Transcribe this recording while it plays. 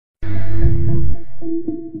Yeah,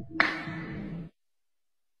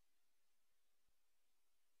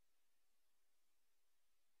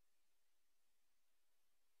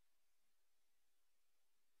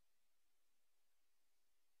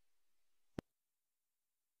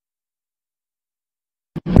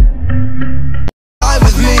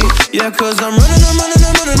 cause I'm running away.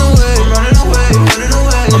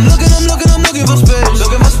 I'm looking for space.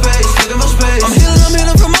 Looking for space. I'm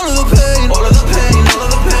healing from all of the pain.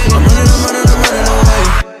 I'm running away.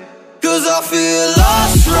 Cause I feel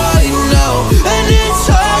lost right now, and it's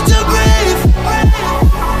hard to breathe.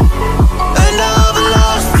 And I've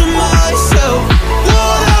lost myself.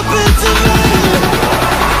 What happened to me?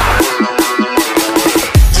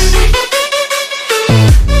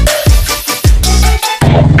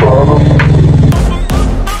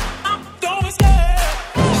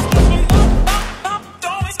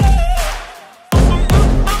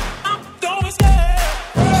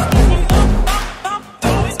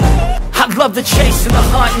 Love the chase and the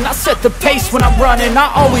hunt, and I set the pace when I'm running. I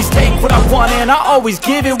always take what I want and I always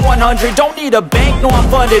give it 100. Don't need a bank, no I'm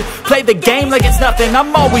funded. Play the game like it's nothing.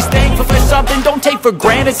 I'm always thankful for something. Don't take for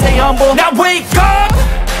granted, stay humble. Now wake up!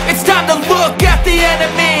 It's time to look at the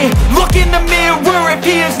enemy. Look in the mirror if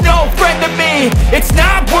he is no friend to me. It's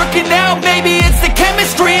not working out, maybe it's the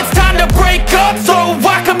chemistry. It's time to break up so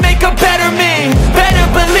I can make a better me. Better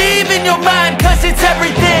believe in your mind, cause it's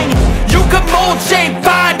everything. You can mold, shape,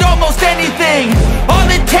 find almost anything. All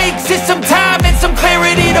it takes is some time and some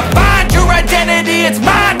clarity to find your identity. It's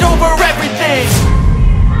mind over everything.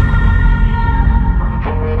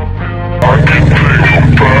 I can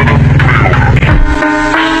take some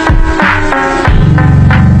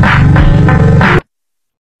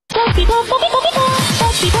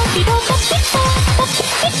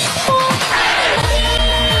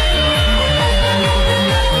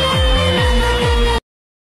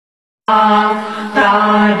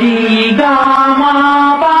Da di ga ma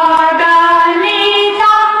pa da ni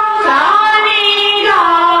sa sa ni ga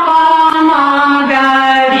pa ma ga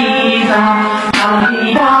ri sa da di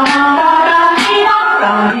ga ma pa da ni sa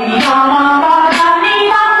da di ga ma pa da ni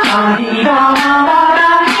sa da di ga ma pa da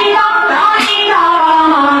ni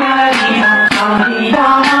sa da di ga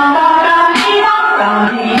ma ga ri sa da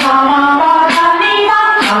di ga ma pa da ni sa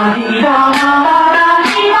da di ga ma pa da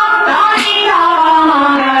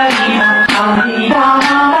ni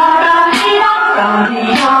sa da di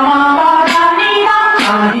ga ma pa da ni sa da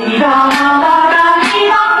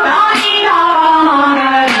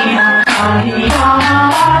di ga ma ga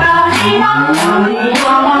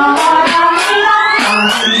ri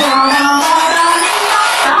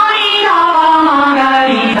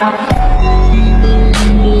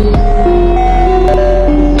sa da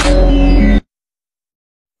di ga ma pa da ni sa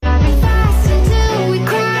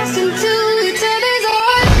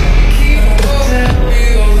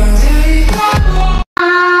da di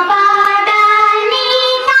ga ma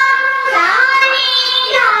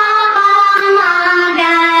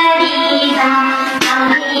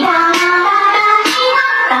pa da ni sa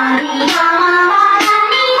da di ga ma pa da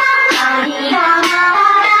ni sa da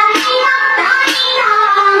di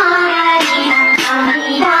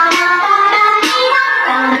ga ma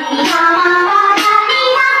ga ri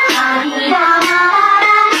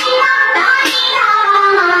sa da di ga ma pa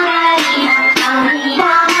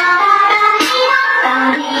da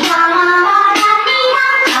ni sa da di ga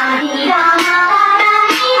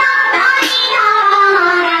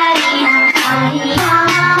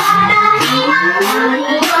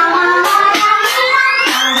ma pa da ni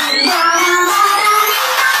sa da di ga ma pa da ni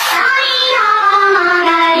sa da di ga ma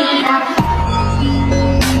ga ri sa.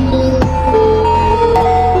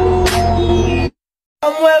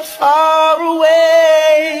 Somewhere far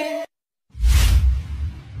away.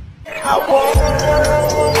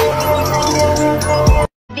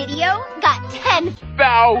 Video got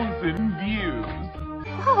 10,000 views.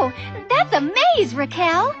 Oh, that's a maze,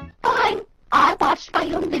 Raquel. Fine. I watched my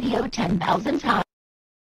own video 10,000 times.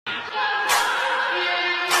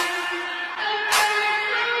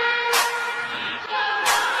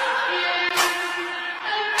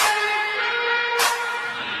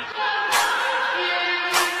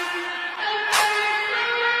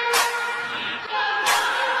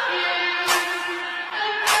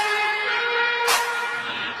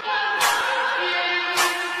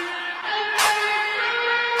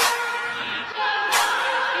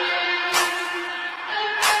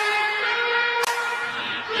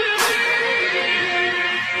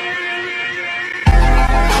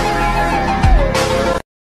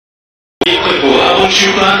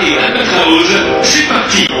 Aventura et à notre rose, c'est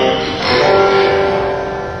parti.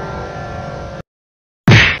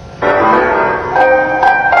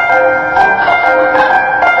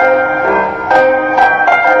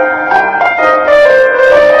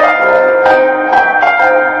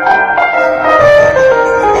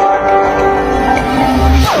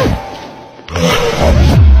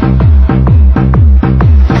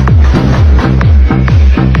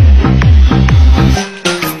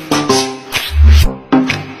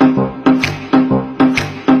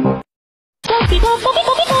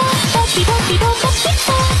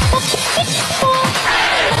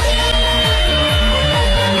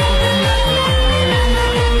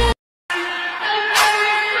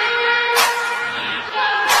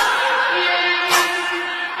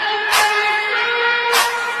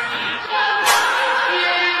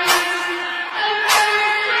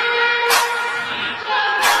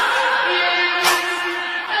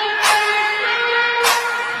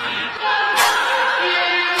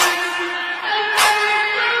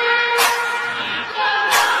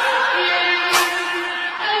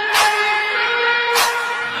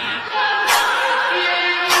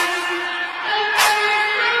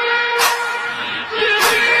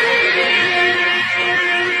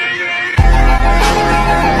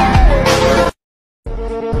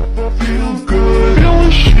 Feel good,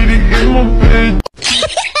 feeling shitty in my bed.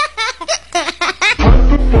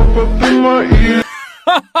 Pop up in my ear.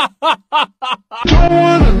 Don't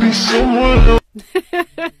wanna be someone else.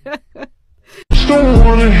 Just don't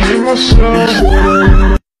wanna hate myself.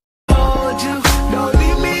 Don't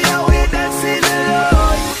leave me out here dancing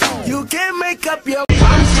alone. You can't make up your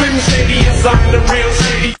I'm Slim Shady, yes, I'm the real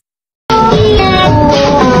Shady.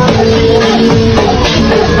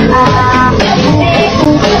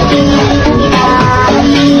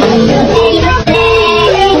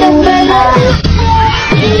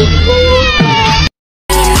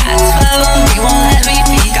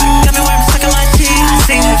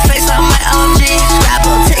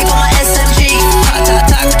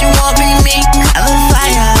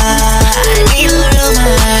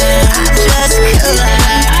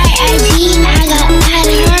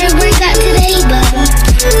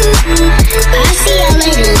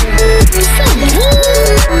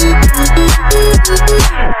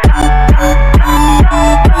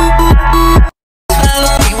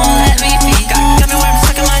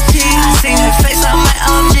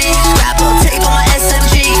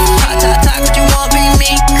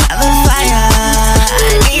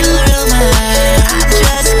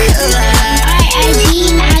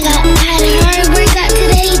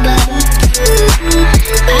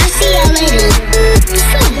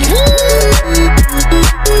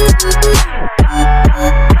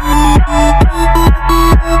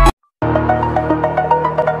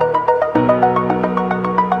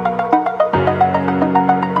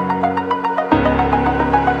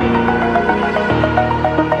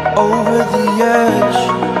 over the edge.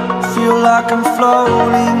 Feel like I'm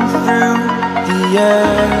floating through the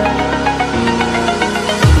air.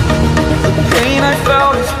 The pain I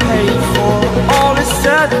felt is paid for, all is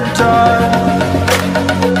said and done.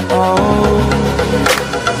 Oh,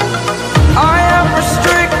 I am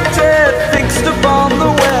restricted, fixed upon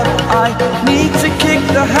the web. I need to kick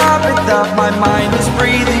the habit that my mind is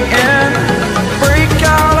breathing in. Break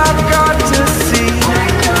out, I've got to see.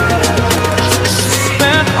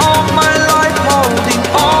 Spent all my life holding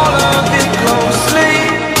all of it closely.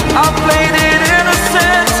 I played it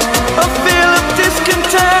innocent, a feel of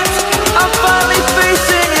discontent. I'm finally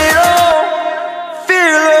facing it all,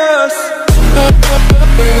 fearless.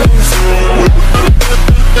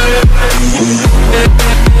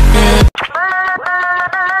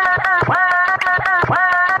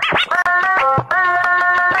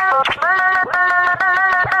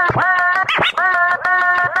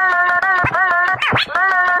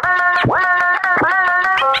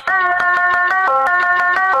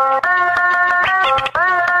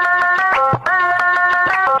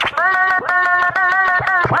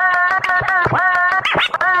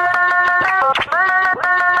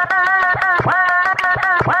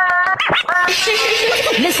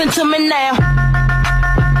 Listen to me now.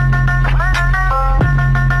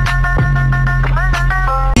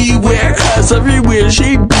 Beware, cause everywhere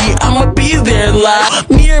she be, I'ma be there live.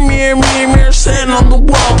 Mirror, mirror, mirror, mirror, sitting on the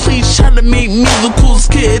wall. Please try to make me the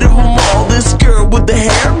coolest kid of them all. This girl with the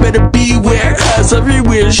hair, better beware, cause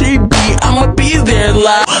everywhere she be, I'ma be there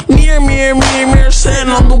live. Mirror, mirror, mirror, mirror, sitting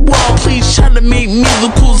on the wall. Please try to make me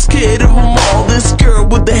the coolest kid of them all. This girl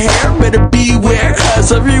with the hair, better beware,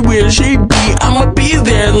 cause everywhere she be, I'ma be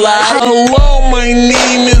there live. Hello, my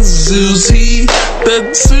name is Susie,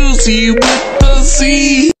 that's Susie with the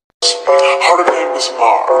Z. Her name is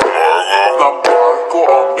Mark. Not Marco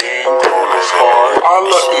or Mingo, it's hard.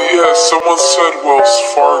 Yeah, someone said Wells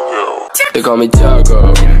Fargo. They call me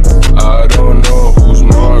Tiago. I don't know who's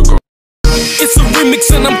Marco. It's a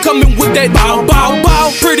remix and I'm coming with that bow, bow,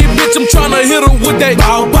 bow. Pretty bitch, I'm tryna hit her with that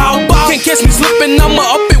bow, bow, bow. Can't catch me slipping, I'ma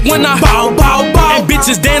up it when I bow, bow, bow. And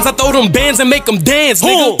bitches dance, I throw them bands and make them dance,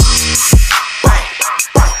 nigga.